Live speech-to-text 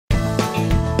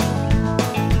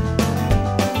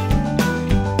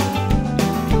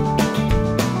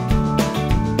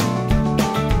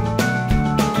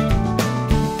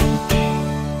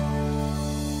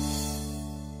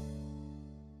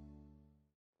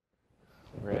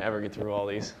we're gonna ever get through all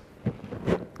these.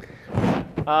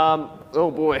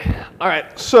 Oh boy. All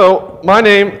right, so my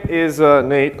name is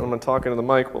Nate. I'm gonna talk into the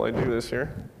mic while I do this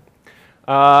here.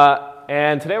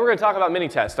 And today we're gonna talk about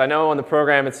Minitest. I know on the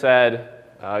program it said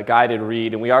guided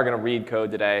read, and we are gonna read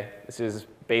code today. This is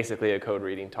basically a code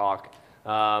reading talk.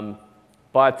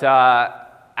 But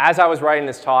as I was writing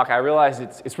this talk, I realized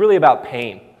it's really about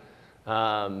pain.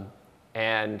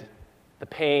 And the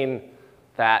pain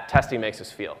that testing makes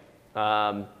us feel.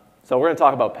 So we're gonna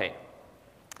talk about pain.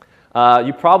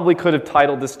 You probably could have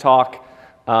titled this talk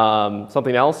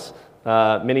something else.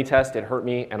 Minitest, it hurt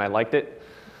me and I liked it.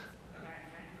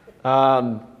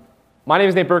 My name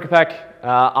is Nate Berkopec.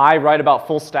 I write about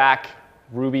full stack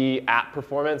Ruby app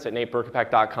performance at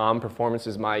nateberkopec.com. Performance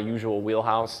is my usual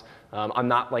wheelhouse. I'm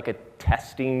not like a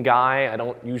testing guy. I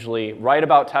don't usually write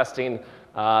about testing.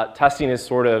 Testing is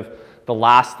sort of the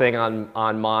last thing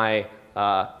on my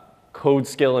code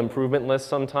skill improvement list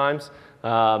sometimes.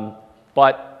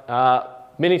 But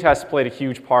Minitest played a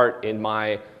huge part in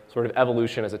my sort of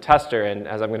evolution as a tester and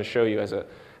as I'm going to show you as a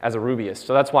Rubyist.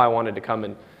 So that's why I wanted to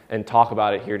come and talk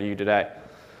about it here to you today.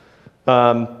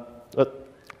 Wrong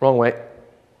way.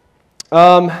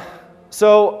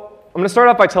 So I'm going to start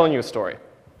off by telling you a story.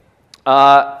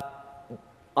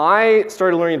 I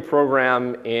started learning to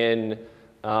program in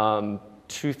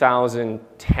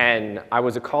 2010. I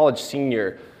was a college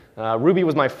senior. Ruby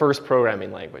was my first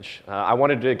programming language. I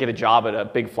wanted to get a job at a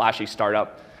big flashy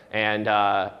startup, and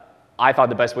I thought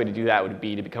the best way to do that would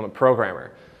be to become a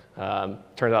programmer.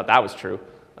 Turns out that was true.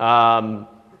 When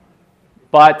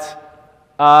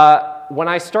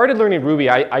I started learning Ruby,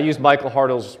 I used Michael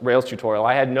Hartle's Rails tutorial.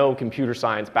 I had no computer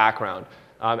science background.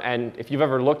 And if you've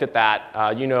ever looked at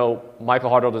that, you know Michael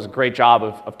Hartle does a great job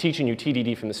of teaching you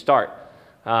TDD from the start.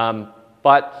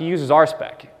 But he uses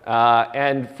Rspec.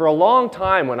 And for a long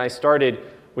time when I started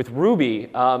with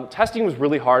Ruby, testing was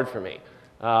really hard for me.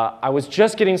 I was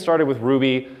just getting started with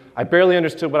Ruby. I barely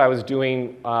understood what I was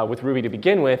doing with Ruby to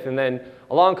begin with. And then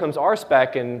along comes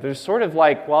Rspec, and there's sort of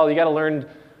like, well, you got to learn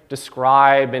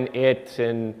describe and it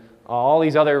and all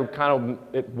these other kind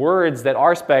of words that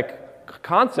Rspec,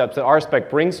 concepts that Rspec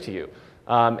brings to you,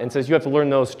 and says you have to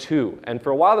learn those too. And for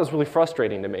a while that was really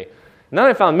frustrating to me. And then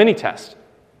I found Minitest.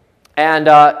 And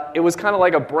it was kind of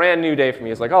like a brand new day for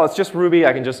me. It's like, oh, it's just Ruby.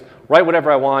 I can just write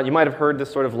whatever I want. You might have heard this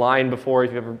sort of line before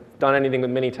if you've ever done anything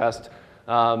with Minitest.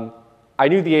 I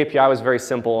knew the API was very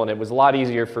simple, and it was a lot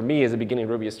easier for me as a beginning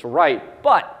Rubyist to write.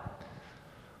 But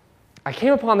I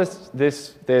came upon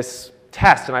this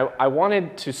test, and I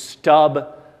wanted to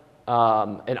stub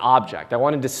an object. I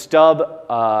wanted to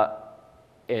stub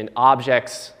an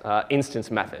object's instance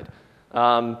method.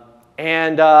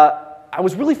 I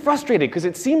was really frustrated because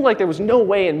it seemed like there was no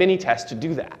way in Minitest to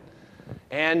do that.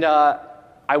 And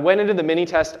I went into the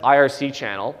Minitest IRC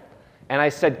channel and I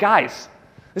said, guys,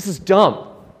 this is dumb.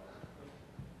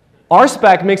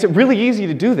 Rspec makes it really easy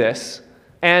to do this,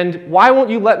 and why won't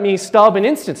you let me stub an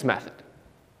instance method?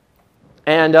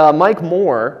 And Mike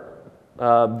Moore,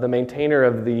 the maintainer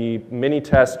of the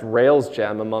Minitest Rails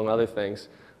gem, among other things,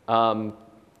 I'll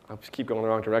just keep going the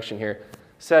wrong direction here,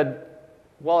 said,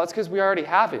 well, that's because we already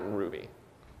have it in Ruby.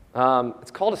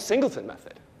 It's called a singleton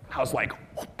method. I was like,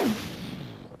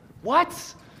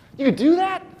 what? You could do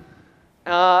that?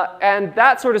 And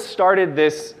that sort of started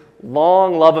this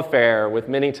long love affair with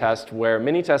Minitest, where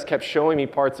Minitest kept showing me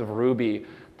parts of Ruby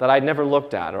that I'd never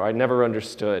looked at or I'd never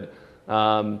understood.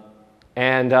 So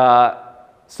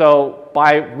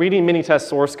by reading Minitest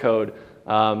source code,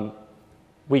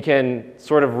 we can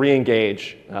sort of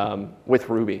re-engage with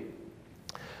Ruby.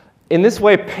 In this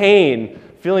way,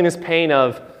 feeling this pain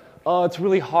of, oh, it's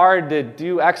really hard to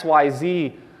do X, Y,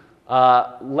 Z,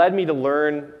 led me to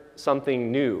learn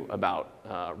something new about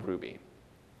Ruby.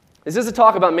 This is a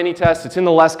talk about Minitest. It's in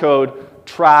the less code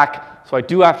track, so I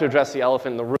do have to address the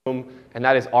elephant in the room, and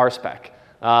that is Rspec.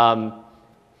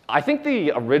 I think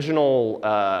the original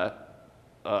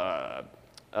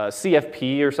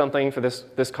CFP or something for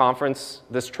this conference,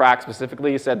 this track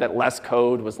specifically, said that less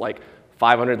code was like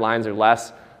 500 lines or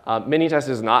less. Minitest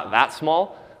is not that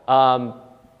small,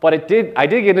 but I did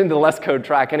get into the less code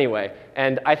track anyway.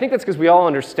 And I think that's because we all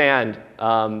understand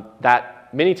that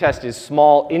Minitest is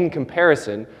small in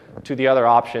comparison to the other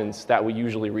options that we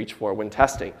usually reach for when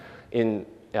testing in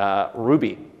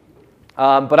Ruby.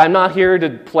 But I'm not here to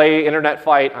play internet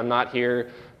fight. I'm not here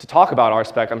to talk about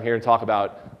Rspec. I'm here to talk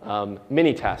about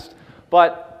Minitest.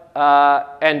 But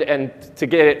and to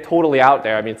get it totally out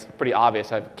there, I mean, it's pretty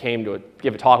obvious. I came to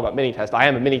give a talk about Minitest. I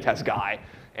am a Minitest guy,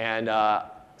 and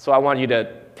so I want you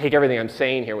to take everything I'm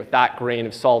saying here with that grain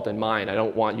of salt in mind. I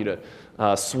don't want you to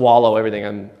swallow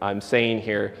everything I'm saying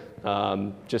here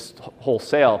just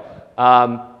wholesale.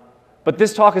 But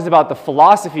this talk is about the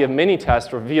philosophy of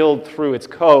Minitest revealed through its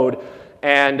code,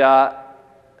 and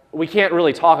we can't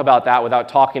really talk about that without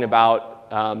talking about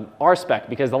Rspec,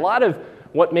 because a lot of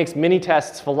what makes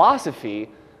Minitest's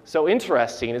philosophy so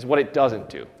interesting is what it doesn't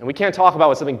do. And we can't talk about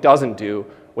what something doesn't do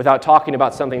without talking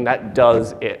about something that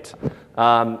does it.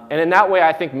 And in that way,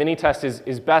 I think Minitest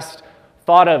is best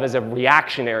thought of as a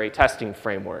reactionary testing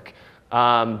framework.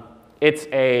 It's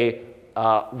a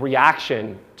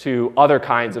reaction to other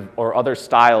kinds of, or other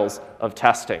styles of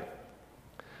testing.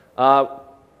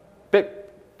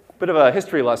 Bit of a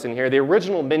history lesson here. The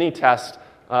original Minitest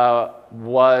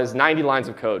was 90 lines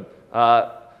of code.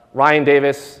 Ryan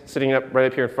Davis, sitting right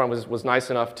up here in front, was nice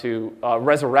enough to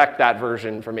resurrect that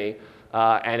version for me.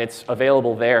 And it's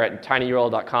available there at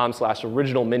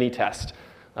tinyurl.com/originalminitest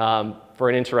for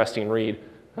an interesting read.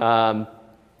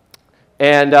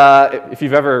 If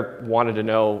you've ever wanted to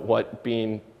know what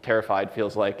being terrified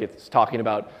feels like, it's talking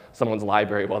about someone's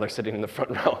library while they're sitting in the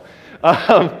front row.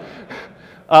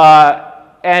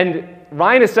 And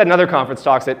Ryan has said in other conference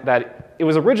talks that it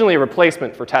was originally a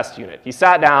replacement for test unit. He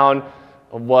sat down,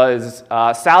 was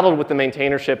saddled with the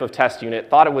maintainership of test unit,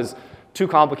 thought it was too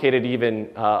complicated to even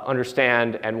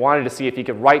understand, and wanted to see if he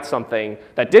could write something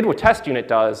that did what test unit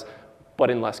does,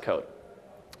 but in less code.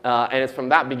 And it's from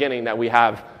that beginning that we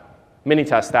have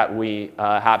Minitest that we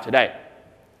have today.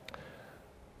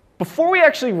 Before we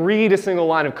actually read a single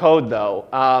line of code, though,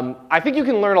 I think you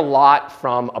can learn a lot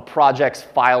from a project's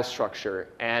file structure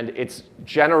and its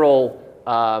general,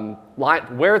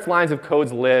 where its lines of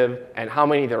codes live and how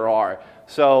many there are.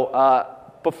 So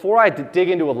before I dig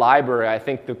into a library, I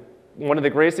think one of the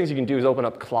greatest things you can do is open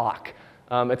up clock.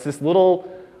 It's this little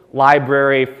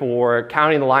library for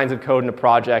counting the lines of code in a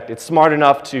project. It's smart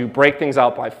enough to break things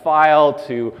out by file,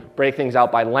 to break things out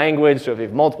by language. So if you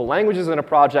have multiple languages in a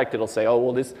project, it'll say, oh,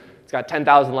 well, it's got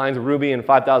 10,000 lines of Ruby and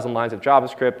 5,000 lines of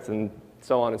JavaScript and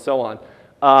so on and so on.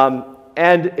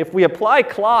 And if we apply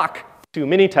clock to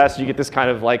Minitest, you get this kind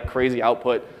of like crazy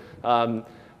output.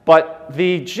 But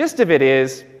the gist of it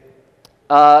is,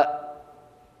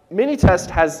 Minitest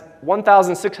has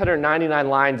 1,699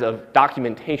 lines of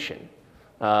documentation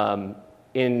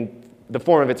in the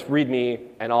form of its README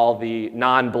and all the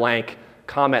non-blank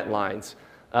comment lines,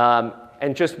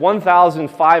 and just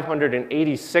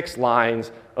 1,586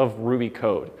 lines of Ruby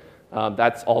code.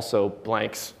 That's also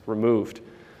blanks removed.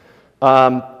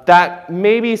 That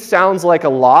maybe sounds like a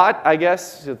lot, I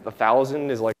guess. 1,000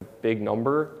 is like a big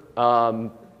number.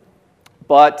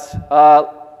 Let's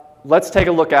take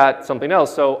a look at something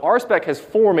else. So Rspec has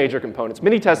 4 major components.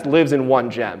 Minitest lives in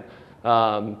one gem.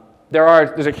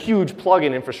 There's a huge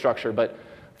plugin infrastructure, but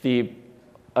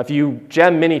if you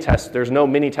gem Minitest, there's no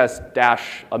Minitest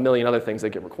dash a million other things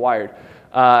that get required.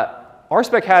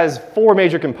 Rspec has 4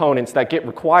 major components that get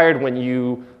required when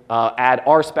you add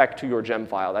Rspec to your gem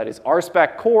file. That is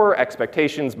Rspec core,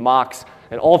 expectations, mocks,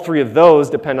 and all 3 of those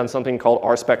depend on something called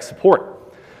Rspec support.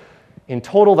 In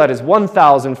total, that is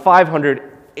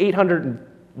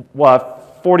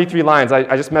 843 lines.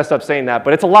 I just messed up saying that,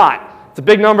 but it's a lot. It's a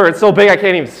big number. It's so big I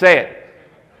can't even say it.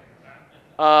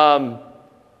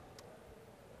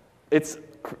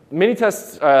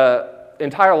 Minitest's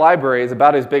entire library is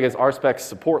about as big as Rspec's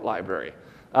support library.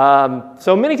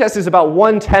 So Minitest is about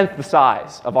 1/10 the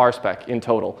size of Rspec in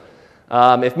total.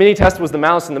 If Minitest was the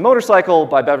mouse and the motorcycle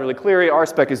by Beverly Cleary,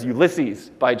 Rspec is Ulysses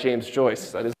by James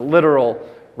Joyce. That is a literal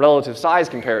relative size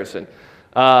comparison.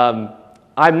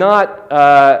 I'm not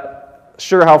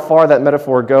sure how far that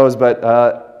metaphor goes,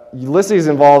 but Ulysses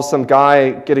involves some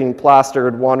guy getting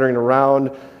plastered, wandering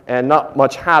around, and not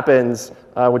much happens,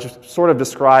 which sort of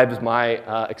describes my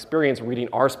experience reading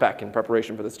Rspec in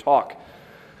preparation for this talk.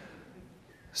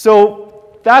 So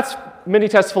that's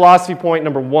Minitest philosophy point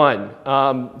number 1.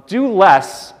 Do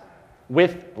less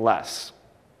with less.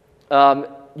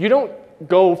 You don't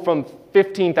go from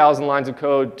 15,000 lines of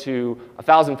code to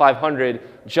 1,500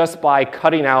 just by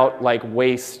cutting out like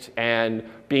waste and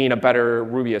being a better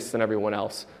Rubyist than everyone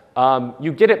else.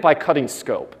 You get it by cutting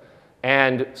scope.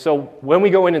 And so when we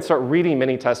go in and start reading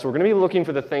Minitest, we're going to be looking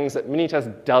for the things that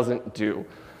Minitest doesn't do.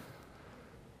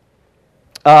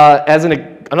 As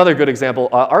another good example,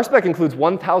 Rspec includes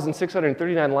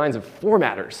 1,639 lines of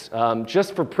formatters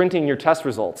just for printing your test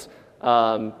results.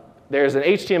 There's an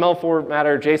HTML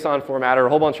formatter, JSON formatter, a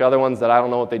whole bunch of other ones that I don't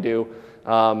know what they do.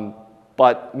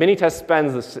 But Minitest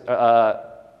spends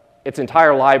its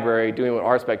entire library doing what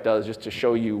Rspec does just to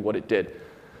show you what it did.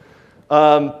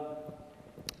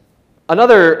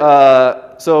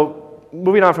 So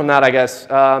moving on from that, I guess,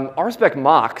 Rspec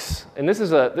mocks, and this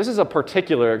is a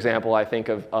particular example, I think,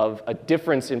 of a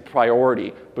difference in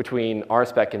priority between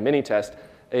Rspec and Minitest,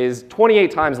 is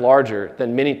 28 times larger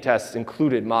than Minitest's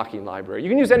included mocking library. You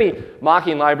can use any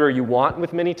mocking library you want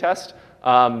with Minitest,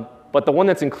 but the one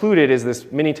that's included is this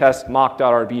Minitest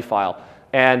mock.rb file,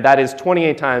 and that is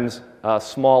 28 times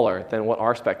smaller than what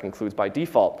Rspec includes by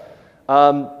default.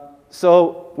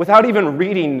 So without even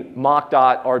reading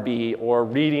mock.rb or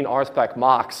reading Rspec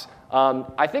mocks,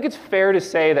 I think it's fair to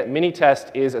say that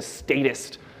Minitest is a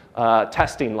statist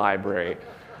testing library.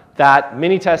 That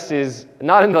Minitest is,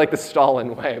 not in like the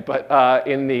Stalin way, but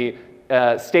in the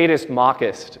statist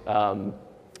mockist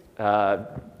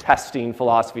testing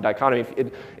philosophy dichotomy.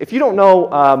 If you don't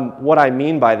know what I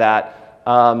mean by that,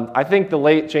 I think the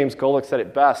late James Golick said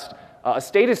it best. A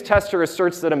statist tester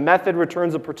asserts that a method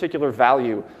returns a particular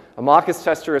value. A mockist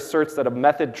tester asserts that a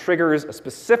method triggers a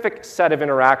specific set of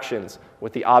interactions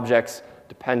with the object's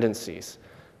dependencies.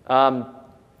 This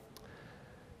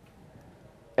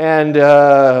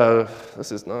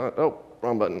is not, oh,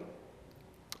 wrong button.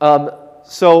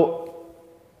 So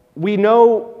we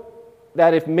know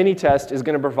that if Minitest is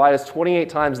going to provide us 28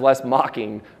 times less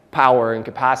mocking power and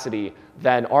capacity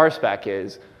than Rspec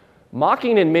is,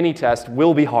 mocking in Minitest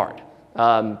will be hard.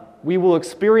 We will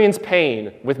experience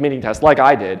pain with Minitest, like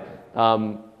I did,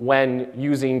 when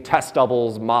using test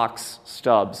doubles, mocks,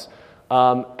 stubs.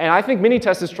 And I think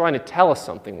Minitest is trying to tell us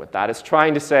something with that. It's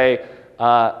trying to say,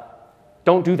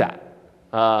 don't do that.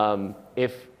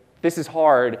 If this is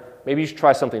hard, maybe you should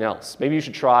try something else. Maybe you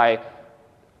should try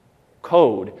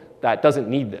code that doesn't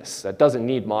need this, that doesn't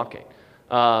need mocking.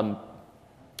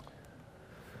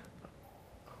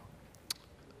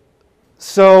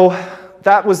 So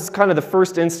that was kind of the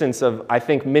first instance of, I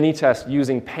think, Minitest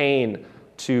using pain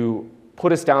to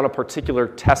put us down a particular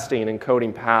testing and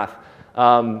coding path.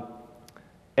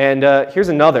 Here's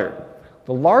another.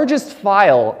 The largest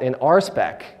file in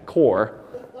Rspec core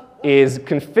is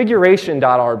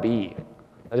configuration.rb.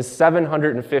 That is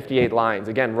 758 lines.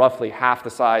 Again, roughly half the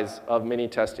size of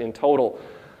Minitest in total.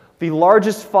 The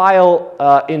largest file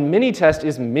in Minitest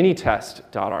is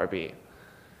minitest.rb,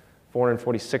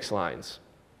 446 lines.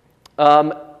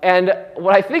 And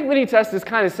what I think Minitest is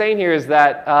kind of saying here is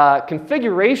that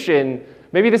configuration,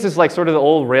 maybe this is like sort of the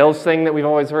old Rails thing that we've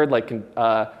always heard, like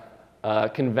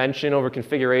convention over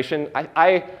configuration.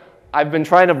 I've been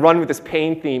trying to run with this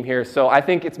pain theme here, so I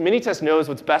think it's Minitest knows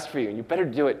what's best for you, and you better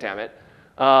do it, damn it.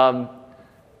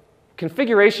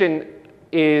 Configuration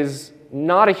is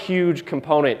not a huge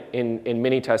component in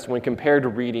Minitest when compared to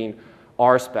reading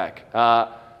Rspec.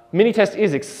 Minitest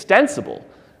is extensible,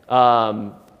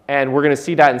 and we're going to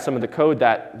see that in some of the code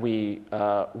that we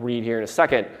read here in a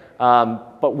second.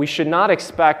 But we should not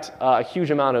expect a huge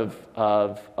amount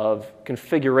of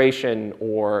configuration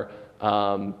or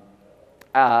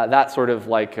that sort of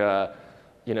like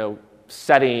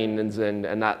settings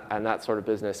and that sort of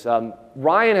business.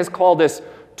 Ryan has called this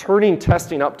turning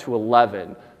testing up to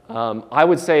 11. I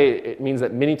would say it means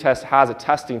that Minitest has a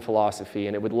testing philosophy,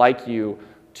 and it would like you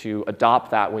to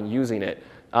adopt that when using it.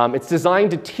 It's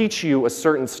designed to teach you a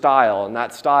certain style, and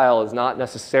that style is not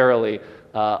necessarily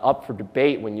up for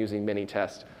debate when using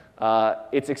Minitest.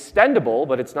 It's extendable,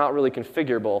 but it's not really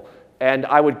configurable. And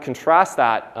I would contrast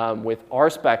that with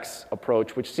Rspec's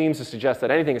approach, which seems to suggest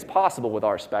that anything is possible with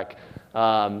Rspec.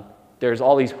 There's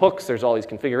all these hooks, there's all these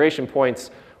configuration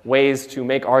points, ways to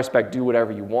make Rspec do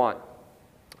whatever you want.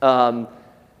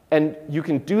 And you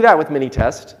can do that with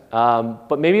Minitest,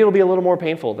 but maybe it'll be a little more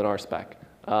painful than Rspec.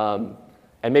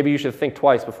 And maybe you should think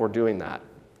twice before doing that.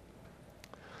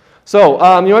 So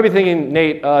you might be thinking,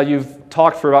 Nate, you've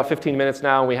talked for about 15 minutes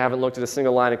now, and we haven't looked at a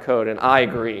single line of code, and I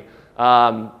agree.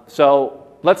 So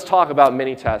let's talk about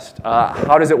Minitest.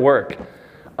 How does it work?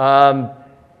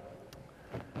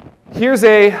 Here's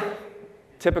a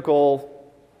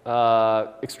typical,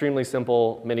 extremely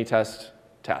simple Minitest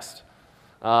test.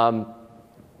 I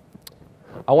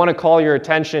want to call your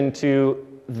attention to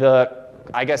the,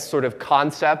 I guess, sort of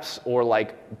concepts or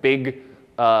like big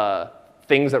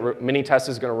things that Minitest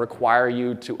is going to require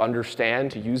you to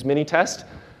understand to use Minitest.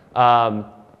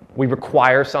 We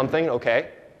require something, okay,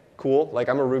 cool. Like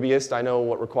I'm a Rubyist, I know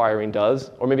what requiring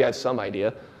does, or maybe I have some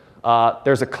idea.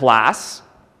 There's a class,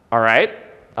 all right.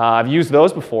 I've used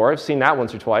those before, I've seen that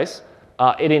once or twice.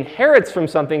 It inherits from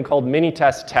something called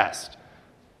Minitest test.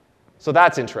 So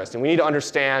that's interesting. We need to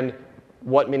understand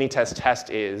what Minitest test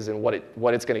is and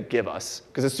what it's going to give us.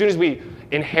 Because as soon as we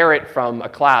inherit from a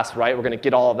class, right, we're going to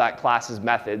get all of that class's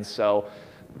methods. So,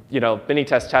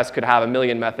 Minitest test could have 1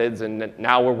 million methods, and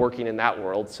now we're working in that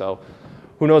world. So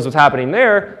who knows what's happening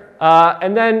there.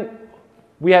 And then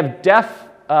we have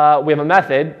we have a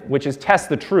method which is test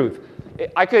the truth.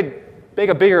 I could make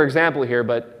a bigger example here,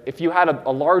 but if you had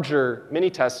a larger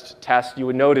Minitest test, you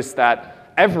would notice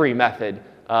that every method,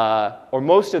 or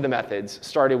most of the methods,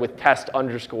 started with test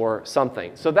underscore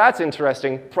something. So that's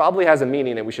interesting, probably has a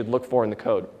meaning that we should look for in the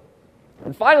code.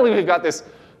 And finally, we've got this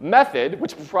method,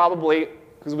 which probably,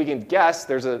 because we can guess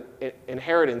there's an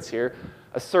inheritance here,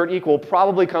 assert equal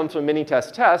probably comes from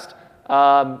Minitest test,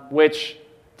 which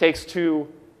takes 2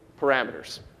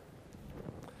 parameters.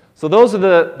 So those are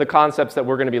the concepts that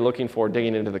we're going to be looking for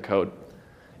digging into the code.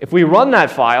 If we run that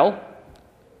file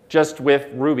just with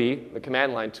Ruby, the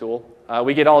command line tool,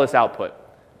 we get all this output.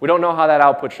 We don't know how that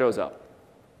output shows up.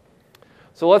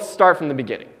 So let's start from the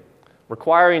beginning.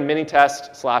 Requiring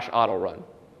minitest/autorun.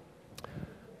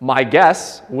 My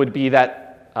guess would be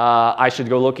that I should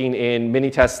go looking in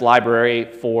Minitest's library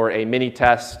for a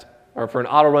Minitest, or for an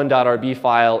autorun.rb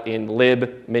file in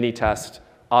lib minitest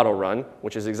autorun,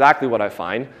 which is exactly what I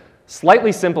find.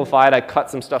 Slightly simplified, I cut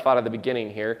some stuff out of the beginning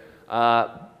here,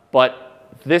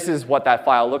 but this is what that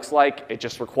file looks like. It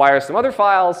just requires some other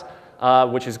files,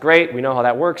 which is great. We know how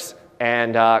that works,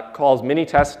 and calls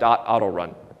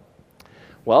minitest.autorun.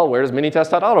 Well, where does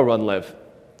minitest.autorun live?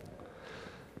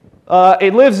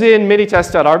 It lives in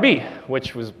minitest.rb,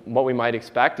 which was what we might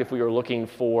expect if we were looking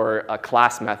for a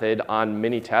class method on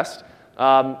Minitest.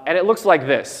 And it looks like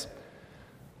this.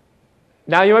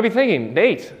 Now you might be thinking,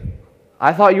 Nate,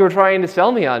 I thought you were trying to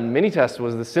sell me on Minitest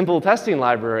was the simple testing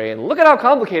library, and look at how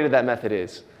complicated that method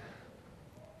is.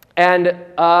 And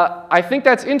I think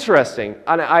that's interesting.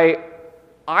 And I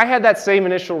had that same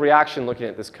initial reaction looking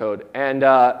at this code. And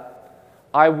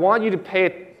I want you to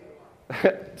pay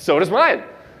so does Ryan.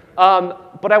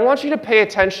 But I want you to pay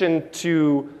attention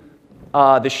to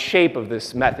the shape of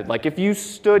this method. Like if you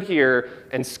stood here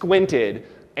and squinted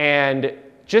and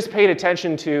just paid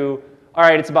attention to, all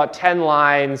right, it's about 10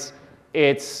 lines.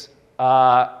 It's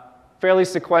fairly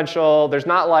sequential. There's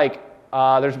not like,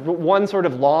 there's one sort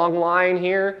of long line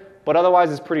here, but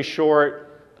otherwise it's pretty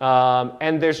short.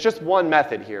 And there's just one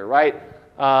method here, right?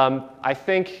 I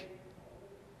think,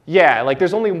 yeah, like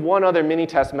there's only one other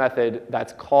Minitest method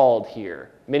that's called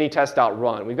here,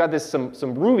 minitest.run. We've got this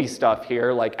some Ruby stuff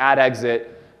here, like add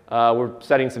exit. We're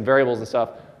setting some variables and stuff,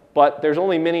 but there's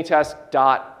only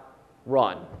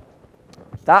minitest.run.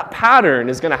 That pattern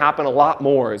is going to happen a lot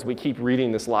more as we keep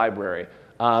reading this library.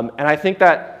 And I think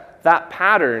that that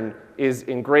pattern is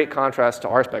in great contrast to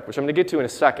Rspec, which I'm going to get to in a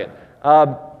second.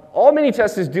 All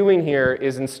Minitest is doing here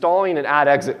is installing an add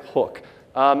exit hook.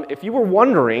 If you were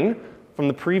wondering from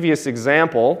the previous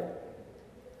example,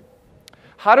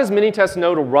 how does Minitest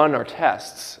know to run our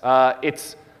tests?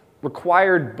 It's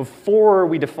required before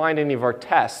we define any of our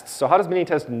tests. So how does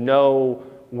Minitest know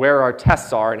where our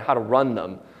tests are and how to run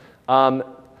them?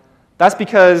 That's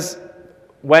because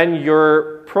when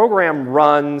your program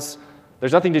runs,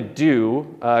 there's nothing to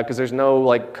do because there's no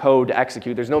like code to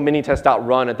execute. There's no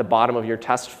minitest.run at the bottom of your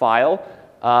test file.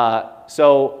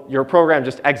 So your program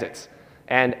just exits.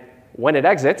 And when it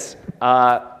exits,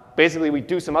 basically we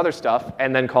do some other stuff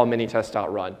and then call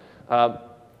minitest.run.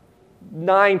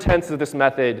 9/10 of this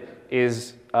method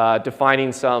is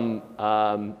defining some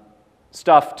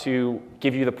stuff to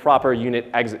give you the proper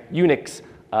Unix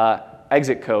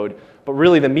exit code. But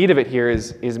really the meat of it here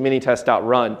is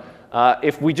minitest.run.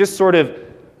 If we just sort of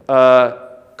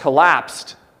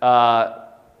collapsed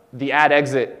the add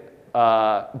exit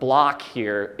block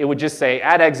here, it would just say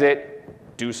add exit,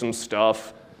 do some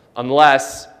stuff,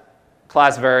 unless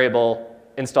class variable,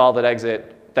 install that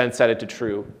exit, then set it to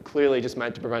true. Clearly just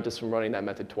meant to prevent us from running that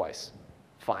method twice.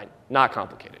 Fine, not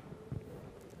complicated.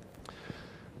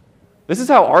 This is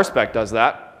how Rspec does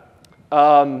that.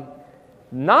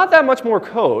 Not that much more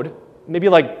code, maybe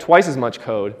like twice as much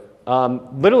code.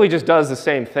 Literally just does the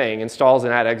same thing, installs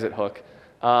an add exit hook.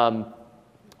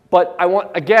 But I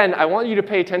want you to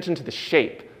pay attention to the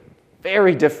shape.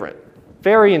 Very different,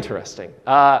 very interesting.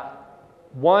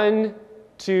 1,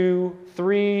 2,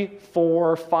 3,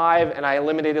 4, 5, and I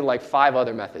eliminated like 5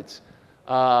 other methods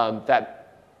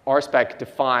that Rspec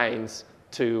defines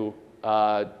to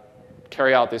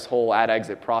carry out this whole add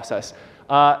exit process.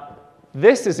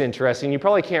 This is interesting. You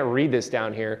probably can't read this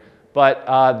down here, but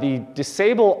the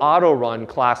disable autorun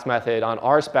class method on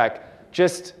Rspec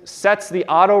just sets the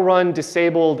autorun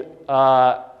disabled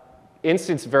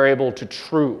instance variable to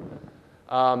true.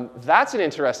 That's an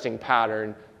interesting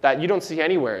pattern that you don't see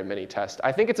anywhere in Minitest.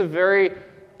 I think it's a very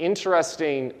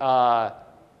interesting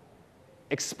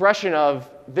expression of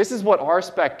this is what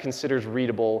Rspec considers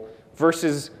readable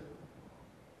versus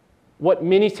what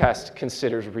Minitest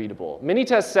considers readable.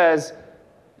 Minitest says,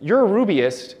 you're a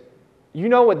Rubyist, you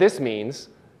know what this means.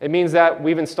 It means that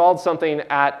we've installed something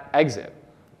at exit.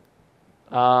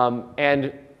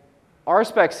 And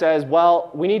Rspec says,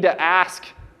 well, we need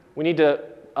to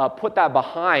put that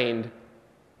behind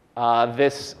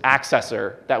this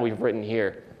accessor that we've written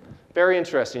here. Very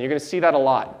interesting. You're going to see that a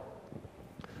lot.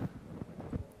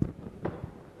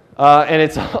 And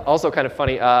it's also kind of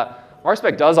funny.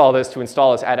 Rspec does all this to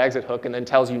install this add-exit hook and then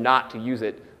tells you not to use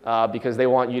it because they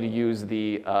want you to use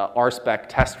the Rspec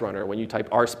test runner when you type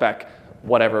rspec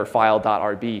whatever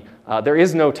file.rb. There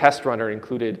is no test runner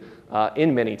included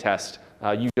in Minitest.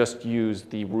 You just use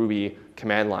the Ruby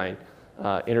command line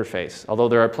interface, although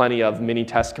there are plenty of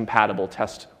Minitest compatible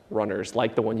test runners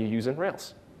like the one you use in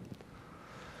Rails.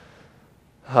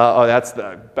 Oh, that's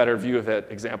the better view of that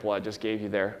example I just gave you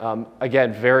there.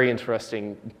 Again, very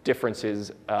interesting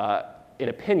differences in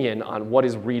opinion on what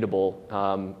is readable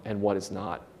and what is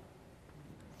not.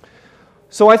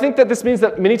 So I think that this means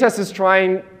that Minitest is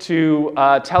trying to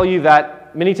tell you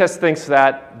that Minitest thinks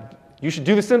that you should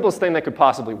do the simplest thing that could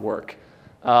possibly work.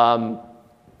 And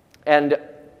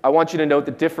I want you to note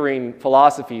the differing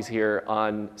philosophies here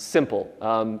on simple.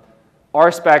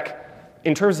 Rspec,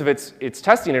 in terms of its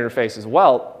testing interface as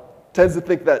well, tends to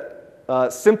think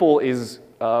that simple is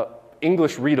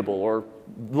English readable or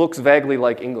looks vaguely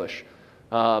like English.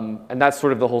 And that's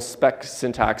sort of the whole spec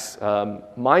syntax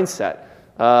mindset.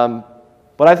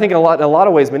 But I think in a lot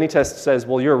of ways, Minitest says,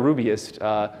 well, you're a Rubyist.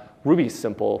 Ruby's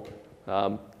simple.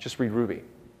 Just read Ruby.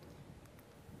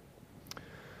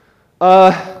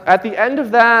 At the end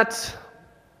of that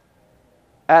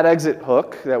add-exit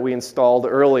hook that we installed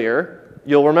earlier,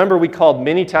 you'll remember we called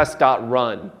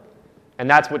minitest.run, and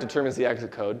that's what determines the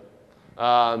exit code.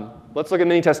 Let's look at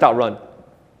minitest.run.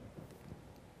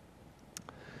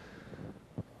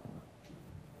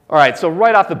 All right, so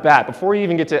right off the bat, before you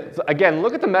even get to, again,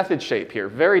 look at the method shape here.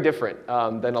 Very different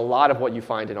than a lot of what you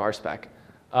find in Rspec.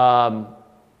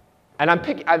 And I'm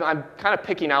kind of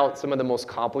picking out some of the most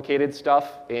complicated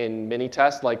stuff in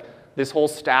Minitest, like this whole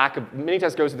stack of,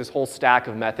 Minitest goes through this whole stack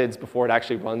of methods before it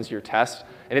actually runs your test.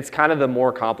 And it's kind of the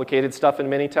more complicated stuff in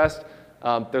Minitest.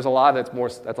 There's a lot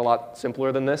that's a lot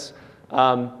simpler than this.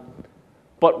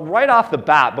 But right off the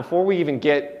bat, before we even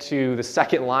get to the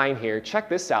second line here, check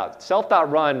this out.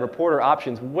 Self.run, reporter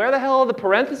options. Where the hell are the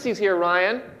parentheses here,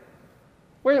 Ryan?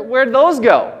 Where'd those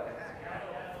go?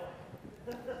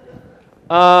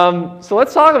 So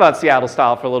let's talk about Seattle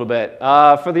style for a little bit.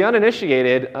 For the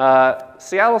uninitiated,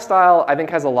 Seattle style, I think,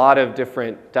 has a lot of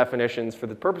different definitions. For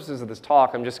the purposes of this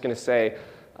talk, I'm just going to say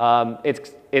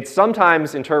it's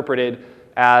sometimes interpreted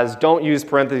as don't use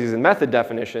parentheses in method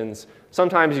definitions.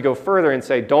 Sometimes you go further and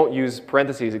say don't use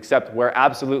parentheses except where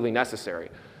absolutely necessary,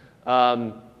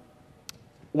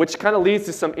 which kind of leads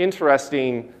to some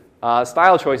interesting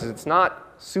style choices. It's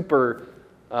not super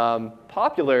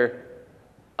popular.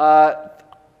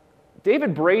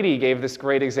 David Brady gave this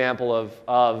great example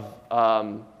of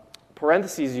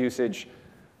parentheses usage.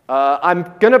 I'm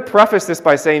going to preface this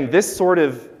by saying this sort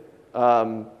of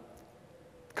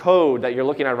code that you're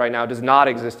looking at right now does not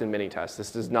exist in Minitest.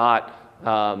 This is not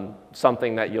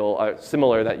something that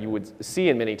similar that you would see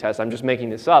in Minitest. I'm just making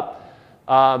this up.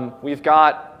 We've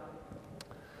got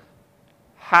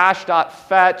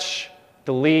hash.fetch,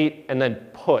 delete, and then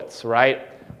puts, right?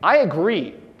 I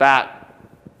agree that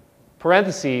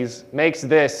parentheses makes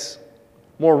this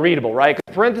more readable, right?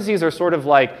 'Cause parentheses are sort of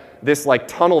like this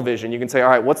tunnel vision. You can say, all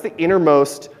right, what's the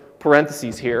innermost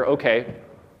parentheses here? Okay,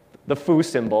 the foo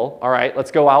symbol. All right, let's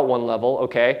go out one level.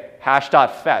 Okay,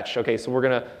 hash.fetch. Okay, so we're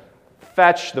going to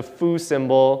fetch the foo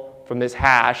symbol from this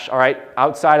hash, all right,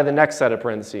 outside of the next set of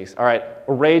parentheses. All right,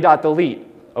 array.delete.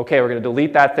 Okay, we're going to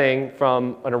delete that thing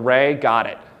from an array. Got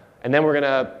it. And then we're going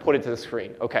to put it to the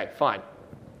screen. Okay, fine.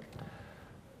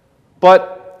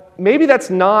 But maybe that's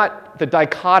not the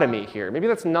dichotomy here. Maybe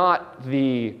that's not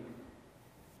the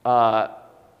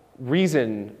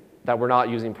reason that we're not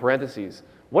using parentheses.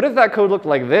 What if that code looked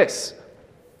like this?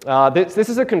 This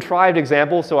is a contrived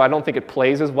example, so I don't think it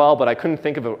plays as well, but I couldn't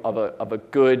think of a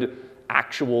good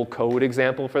actual code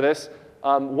example for this.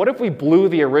 What if we blew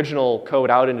the original code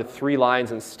out into 3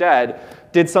 lines instead,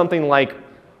 did something like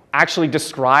actually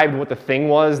described what the thing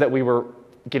was that we were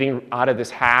getting out of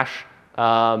this hash,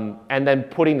 and then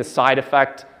putting the side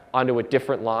effect onto a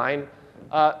different line?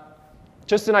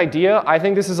 Just an idea. I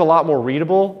think this is a lot more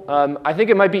readable. I think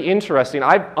it might be interesting.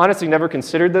 I've honestly never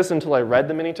considered this until I read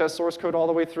the Minitest source code all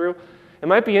the way through. It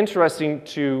might be interesting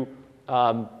to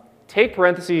take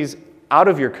parentheses out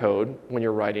of your code when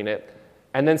you're writing it,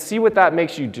 and then see what that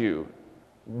makes you do.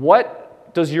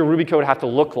 What does your Ruby code have to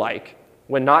look like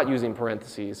when not using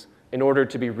parentheses in order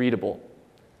to be readable?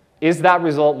 Is that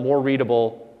result more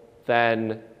readable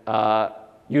than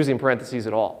using parentheses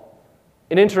at all.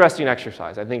 An interesting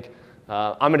exercise. I think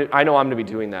I know I'm going to be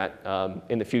doing that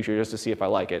in the future just to see if I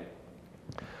like it.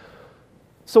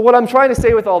 So what I'm trying to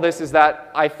say with all this is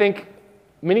that I think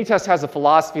Minitest has a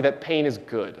philosophy that pain is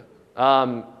good.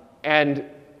 And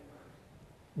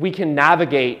we can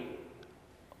navigate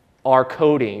our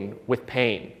coding with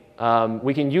pain.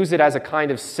 We can use it as a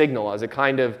kind of signal, as a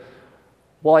kind of,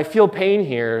 well, I feel pain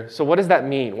here, so what does that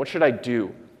mean? What should I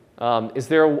do? Is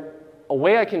there a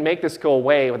way I can make this go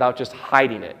away without just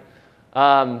hiding it?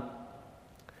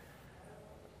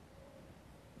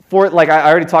 Like I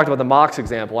already talked about the mocks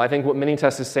example. I think what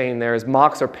Minitest is saying there is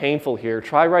mocks are painful here.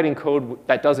 Try writing code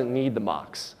that doesn't need the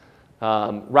mocks,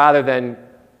 rather than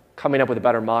coming up with a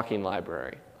better mocking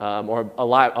library, or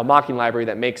a mocking library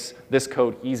that makes this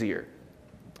code easier.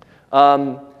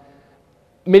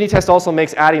 Minitest also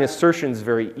makes adding assertions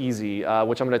very easy,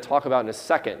 which I'm going to talk about in a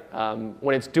second.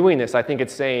 When it's doing this, I think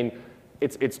it's saying,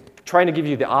 it's trying to give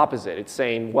you the opposite. It's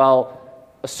saying, well,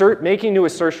 making new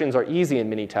assertions are easy in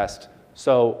Minitest,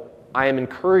 so I am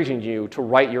encouraging you to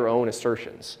write your own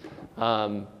assertions.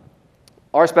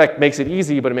 Rspec makes it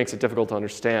easy, but it makes it difficult to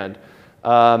understand.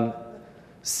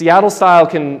 Seattle style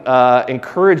can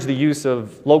encourage the use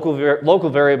of local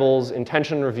variables,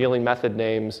 intention-revealing method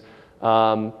names,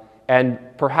 and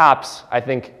perhaps, I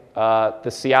think, the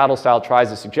Seattle style tries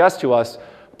to suggest to us,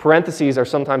 parentheses are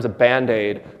sometimes a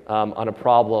band-aid on a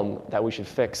problem that we should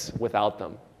fix without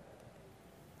them.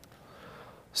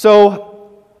 So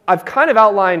I've kind of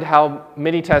outlined how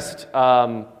Minitest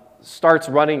starts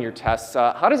running your tests.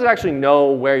 How does it actually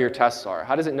know where your tests are?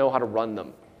 How does it know how to run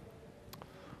them?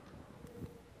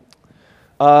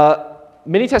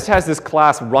 Minitest has this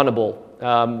class runnable,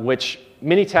 which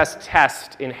Minitest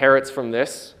test inherits from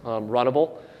this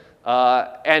runnable.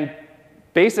 And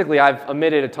basically, I've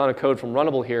omitted a ton of code from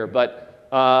runnable here, but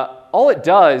all it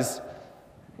does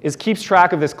is keeps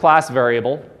track of this class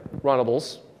variable,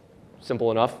 runnables,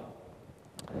 simple enough.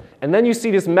 And then you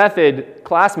see this method,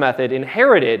 class method,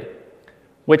 inherited,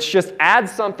 which just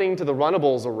adds something to the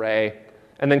runnables array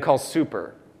and then calls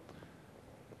super.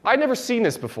 I'd never seen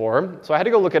this before, so I had to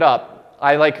go look it up.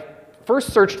 I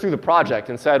first searched through the project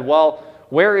and said, well,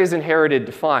 where is inherited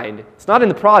defined? It's not in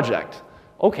the project.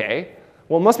 OK,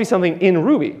 well, it must be something in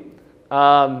Ruby.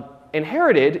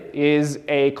 Inherited is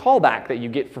a callback that you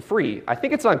get for free. I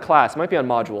think it's on class. It might be on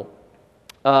module.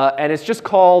 And it's just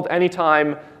called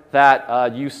anytime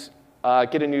that you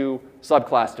get a new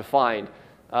subclass defined.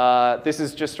 This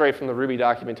is just straight from the Ruby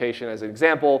documentation as an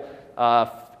example.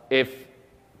 If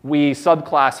we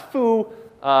subclass foo,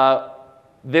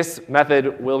 this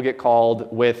method will get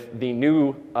called with the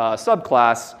new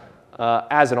subclass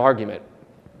as an argument.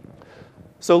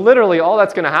 So literally, all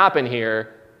that's going to happen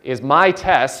here is my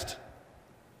test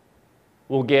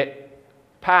will get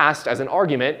passed as an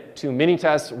argument to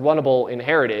Minitest runnable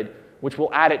inherited, which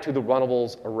will add it to the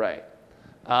runnables array.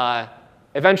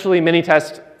 Eventually,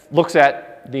 Minitest looks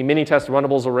at the Minitest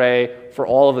runnables array for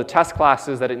all of the test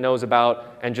classes that it knows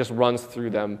about and just runs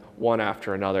through them one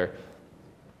after another.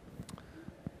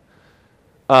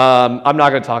 I'm not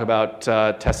going to talk about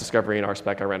test discovery in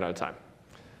Rspec. I ran out of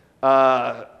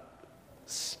time.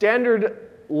 Standard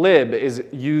lib is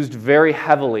used very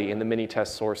heavily in the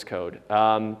Minitest source code.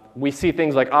 We see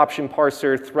things like option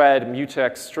parser, thread,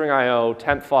 mutex, string.io,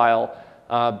 temp file.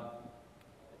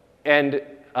 And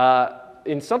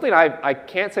in something I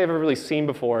can't say I've ever really seen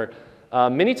before,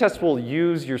 Minitest will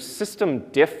use your system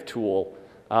diff tool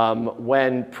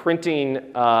when printing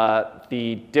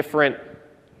the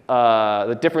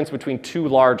difference between two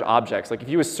large objects. Like if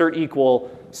you assert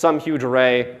equal some huge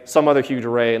array, some other huge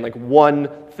array, and like one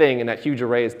thing in that huge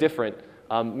array is different,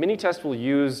 Minitest will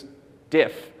use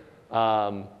diff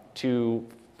to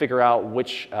figure out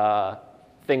which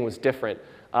thing was different.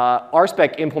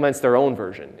 Rspec implements their own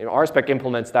version. Rspec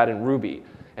implements that in Ruby.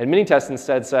 And Minitest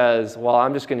instead says, well,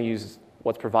 I'm just going to use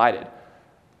what's provided.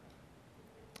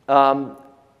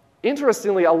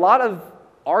 Interestingly, a lot of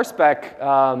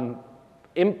Rspec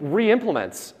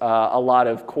re-implements a lot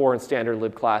of core and standard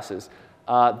lib classes.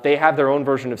 They have their own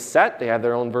version of set. They have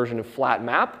their own version of flat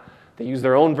map. They use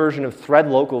their own version of thread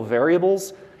local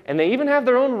variables. And they even have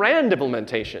their own rand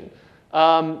implementation.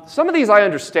 Some of these I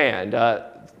understand.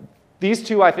 These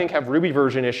two, I think, have Ruby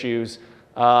version issues.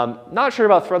 Not sure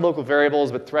about thread local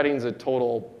variables, but threading is a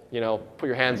total, put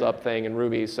your hands up thing in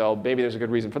Ruby. So maybe there's a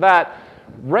good reason for that.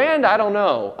 Rand, I don't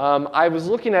know. I was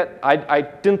looking at, I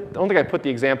don't think I put the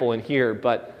example in here,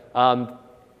 but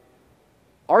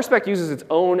Rspec uses its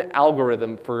own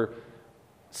algorithm for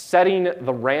setting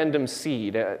the random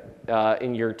seed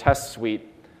in your test suite.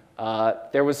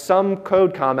 There was some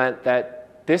code comment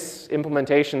that this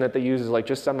implementation that they use is like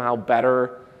just somehow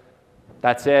better.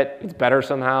 That's it. It's better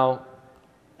somehow.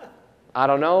 I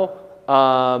don't know.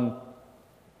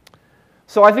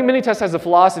 So I think Minitest has a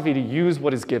philosophy to use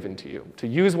what is given to you, to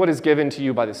use what is given to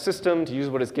you by the system, to use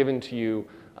what is given to you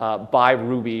by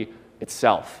Ruby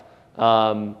itself.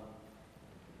 That's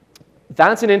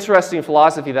an interesting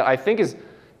philosophy that I think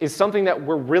is something that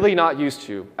we're really not used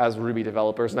to as Ruby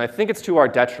developers, and I think it's to our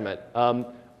detriment.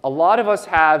 A lot of us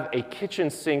have a kitchen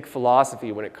sink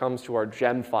philosophy when it comes to our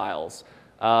gem files.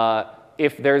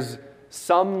 If there's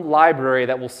some library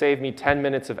that will save me 10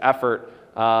 minutes of effort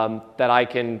that I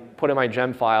can put in my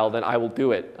gem file, then I will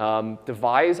do it.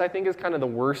 Devise, I think, is kind of the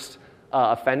worst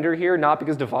offender here, not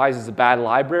because Devise is a bad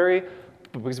library,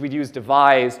 but because we use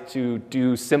Devise to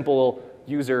do simple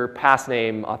user pass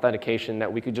name authentication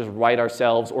that we could just write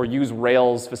ourselves or use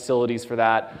Rails facilities for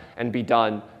that and be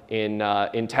done in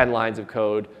 10 lines of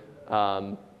code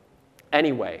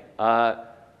anyway.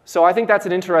 So I think that's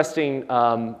an interesting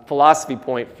philosophy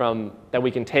point that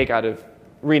we can take out of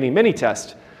reading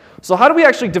Minitest. So how do we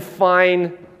actually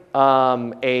define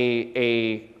am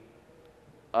I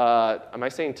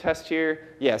saying test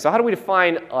here? Yeah, so how do we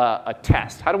define a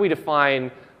test? How do we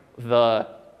define the,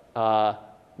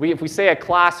 if we say a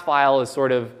class file is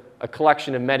sort of a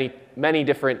collection of many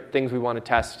different things we want to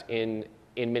test in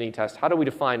Minitest, how do we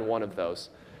define one of those?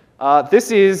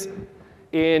 This is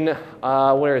in,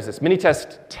 where is this?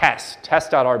 Minitest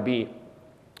test.rb.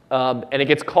 And it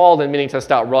gets called in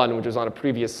minitest.run, which was on a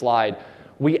previous slide.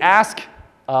 We ask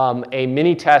a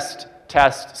Minitest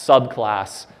test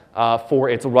subclass for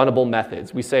its runnable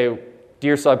methods. We say,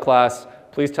 dear subclass,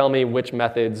 please tell me which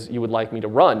methods you would like me to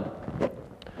run.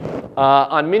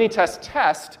 On Minitest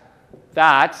test,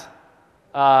 that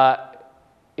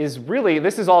is really,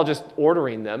 this is all just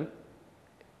ordering them.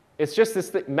 It's just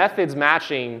this methods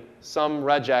matching some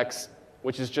regex,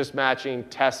 which is just matching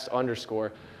test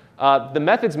underscore. The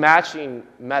methods matching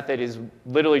method is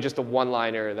literally just a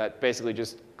one-liner that basically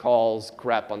just calls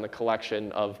grep on the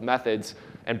collection of methods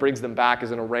and brings them back as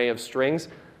an array of strings.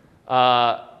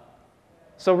 So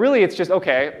really it's just,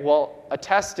 okay, well, a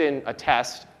test in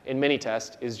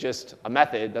Minitest is just a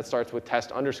method that starts with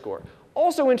test underscore.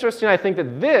 Also interesting, I think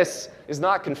that this is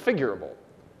not configurable.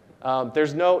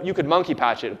 You could monkey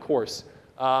patch it, of course,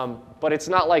 but it's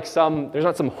not like there's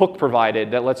not some hook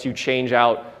provided that lets you change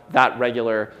out that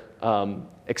regular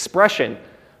expression.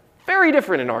 Very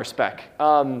different in Rspec.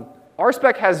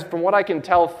 Rspec has, from what I can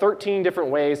tell, 13 different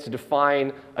ways to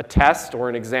define a test or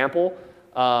an example.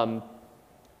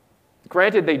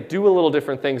 Granted, they do a little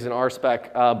different things in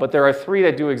Rspec, but there are 3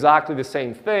 that do exactly the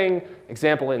same thing,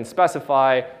 example and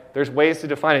specify. There's ways to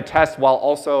define a test while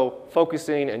also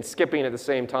focusing and skipping at the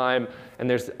same time. And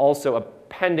there's also a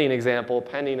pending example.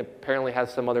 Pending apparently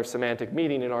has some other semantic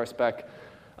meaning in Rspec.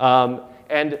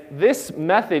 And this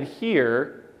method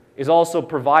here is also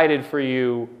provided for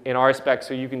you in Rspec,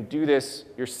 so you can do this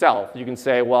yourself. You can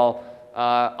say, well,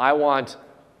 I want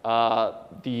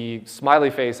the smiley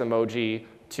face emoji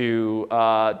to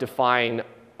define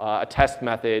a test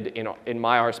method in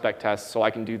my Rspec test, so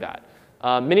I can do that.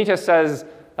 Minitest says,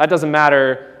 that doesn't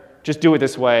matter, just do it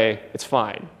this way, it's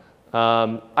fine.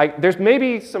 There's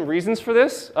maybe some reasons for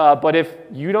this, but if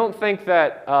you don't think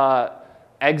that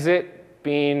exit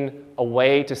being a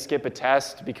way to skip a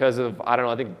test because of, I don't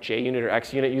know, I think JUnit or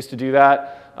XUnit used to do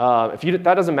that, if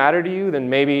that doesn't matter to you, then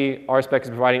maybe Rspec is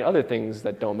providing other things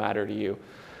that don't matter to you.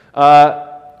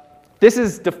 This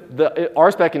is the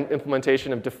Rspec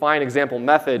implementation of define example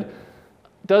method.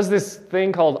 Does this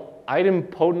thing called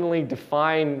idempotently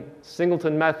define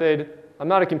singleton method. I'm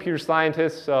not a computer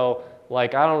scientist, so I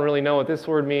don't really know what this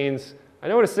word means. I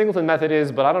know what a singleton method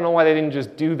is, but I don't know why they didn't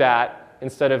just do that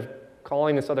instead of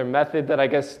calling this other method that I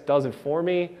guess does it for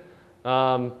me.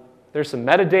 There's some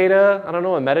metadata. I don't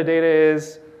know what metadata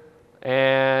is.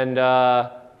 And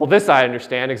well, this I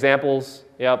understand. Examples.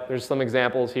 Yep, there's some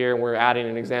examples here, and we're adding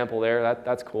an example there.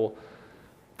 That's cool.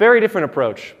 Very different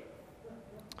approach.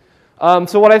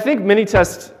 So what I think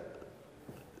Minitest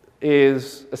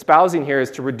is espousing here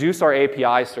is to reduce our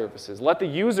API services. Let the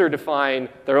user define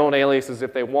their own aliases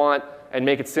if they want and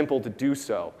make it simple to do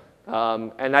so.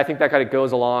 And I think that kind of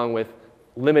goes along with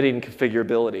limiting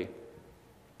configurability.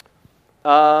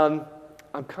 I'm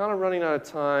kind of running out of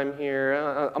time here.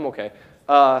 I'm OK.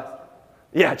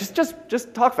 Yeah,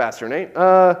 just talk faster, Nate.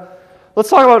 Let's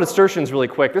talk about assertions really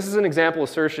quick. This is an example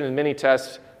assertion in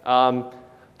Minitest.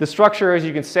 The structure, as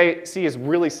you can see, is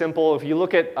really simple. If you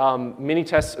look at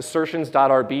Minitest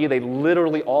assertions.rb, they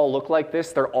literally all look like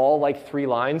this. They're all like 3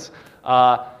 lines.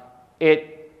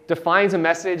 It defines a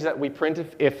message that we print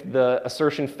if the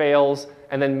assertion fails,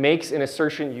 and then makes an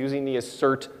assertion using the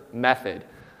assert method.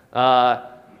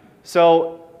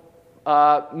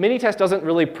 Minitest doesn't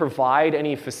really provide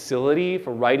any facility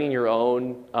for writing your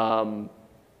own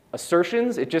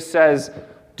assertions. It just says,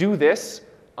 do this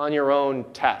on your own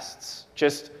tests.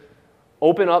 Just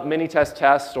open up Minitest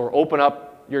tests or open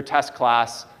up your test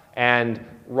class and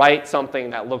write something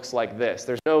that looks like this.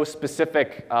 There's no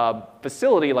specific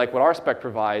facility like what Rspec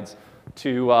provides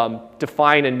to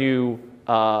define a new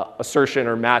assertion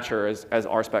or matcher, as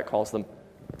Rspec calls them.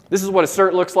 This is what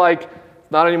assert looks like.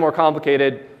 It's not any more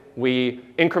complicated. We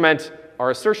increment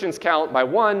our assertions count by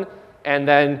 1, and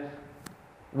then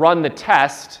run the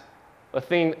test, the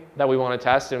thing that we want to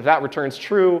test. And if that returns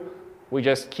true, we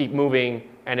just keep moving.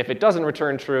 And if it doesn't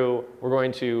return true, we're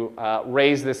going to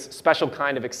raise this special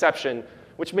kind of exception,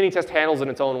 which Minitest handles in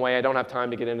its own way. I don't have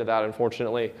time to get into that,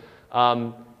 unfortunately.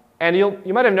 And you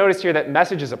might have noticed here that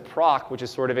message is a proc, which is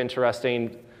sort of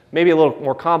interesting, maybe a little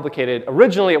more complicated.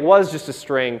 Originally, it was just a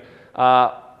string.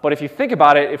 But if you think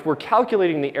about it, if we're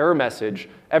calculating the error message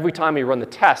every time we run the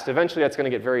test, eventually that's going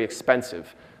to get very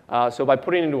expensive. So by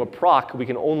putting it into a proc, we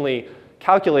can only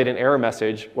calculate an error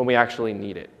message when we actually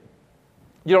need it.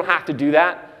 You don't have to do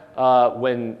that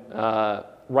when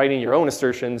writing your own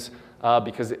assertions,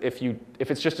 because if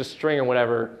it's just a string or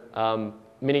whatever,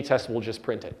 Minitest will just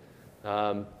print it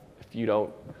if you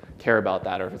don't care about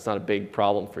that or if it's not a big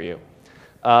problem for you.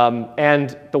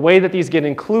 And the way that these get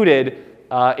included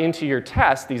into your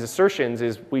test, these assertions,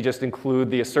 is we just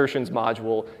include the assertions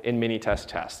module in Minitest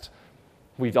test.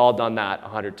 We've all done that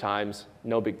 100 times,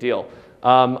 no big deal.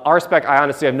 Rspec, I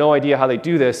honestly have no idea how they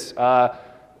do this.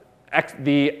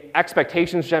 The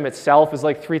expectations gem itself is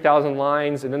like 3,000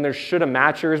 lines, and then there's shoulda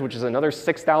matchers, which is another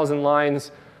 6,000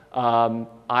 lines.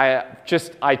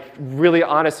 Really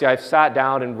honestly, I've sat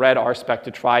down and read Rspec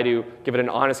to try to give it an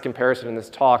honest comparison in this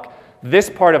talk. This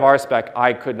part of Rspec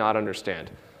I could not understand.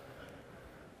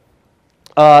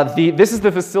 This is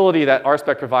the facility that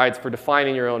Rspec provides for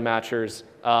defining your own matchers.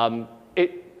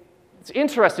 It's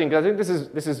interesting because I think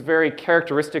this is very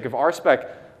characteristic of Rspec.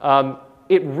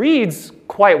 It reads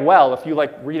quite well if you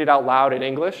read it out loud in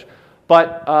English,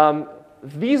 but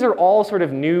these are all sort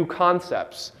of new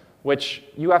concepts which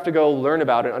you have to go learn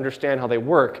about and understand how they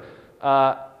work.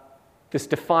 This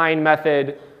define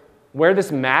method, where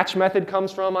this match method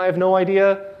comes from, I have no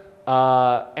idea,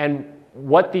 and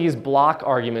what these block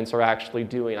arguments are actually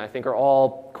doing, I think, are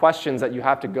all questions that you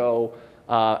have to go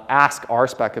ask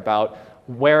Rspec about.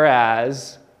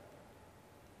 Whereas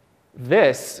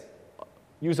this,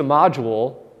 use a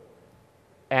module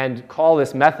and call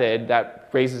this method that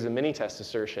raises a Minitest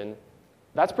assertion,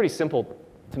 that's pretty simple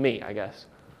to me, I guess.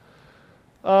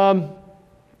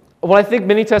 What I think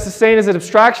Minitest is saying is that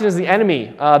abstraction is the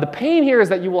enemy. The pain here is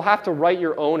that you will have to write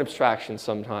your own abstractions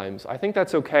sometimes. I think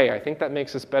that's okay. I think that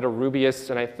makes us better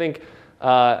Rubyists, and I think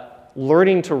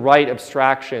learning to write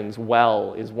abstractions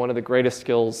well is one of the greatest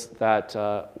skills that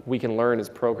we can learn as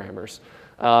programmers.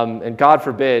 And God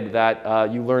forbid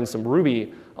that you learn some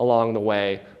Ruby along the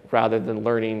way rather than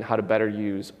learning how to better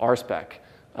use Rspec.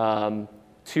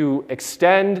 To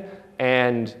extend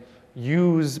and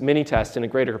use Minitest in a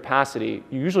greater capacity,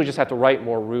 you usually just have to write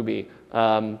more Ruby.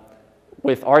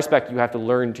 With Rspec, you have to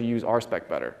learn to use Rspec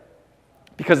better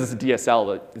because it's a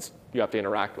DSL that you have to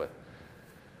interact with.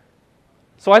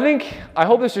 So I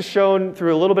hope this is shown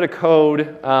through a little bit of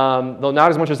code, though not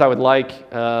as much as I would like,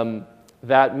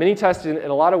 that Minitest in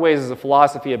a lot of ways is a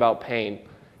philosophy about pain.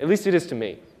 At least it is to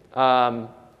me.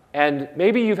 And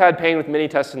maybe you've had pain with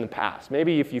Minitest in the past.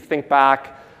 Maybe if you think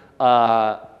back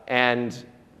and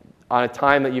on a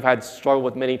time that you've had struggle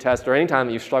with Minitest, or any time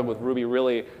that you've struggled with Ruby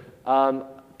really,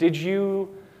 did you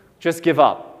just give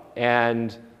up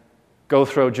and go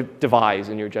throw devise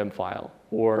in your gem file,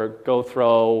 or go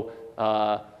throw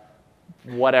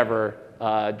whatever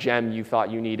gem you thought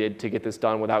you needed to get this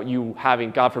done without you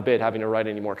having, God forbid, having to write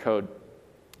any more code?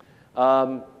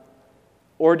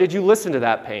 Or did you listen to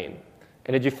that pain?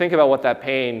 And did you think about what that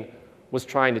pain was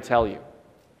trying to tell you?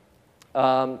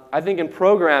 I think in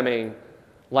programming,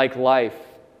 like life,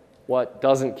 what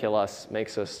doesn't kill us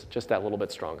makes us just that little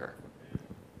bit stronger.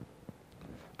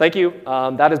 Thank you.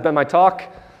 That has been my talk.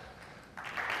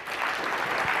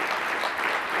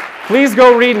 Please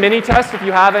go read Minitest if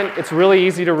you haven't. It's really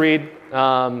easy to read.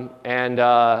 And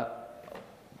go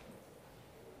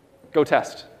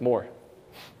test more.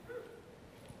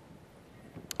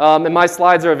 And my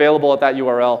slides are available at that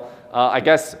URL. I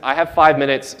guess I have 5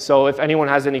 minutes, so if anyone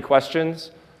has any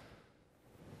questions.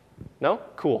 No?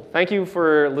 Cool. Thank you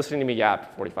for listening to me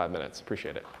yap for 45 minutes.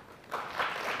 Appreciate it.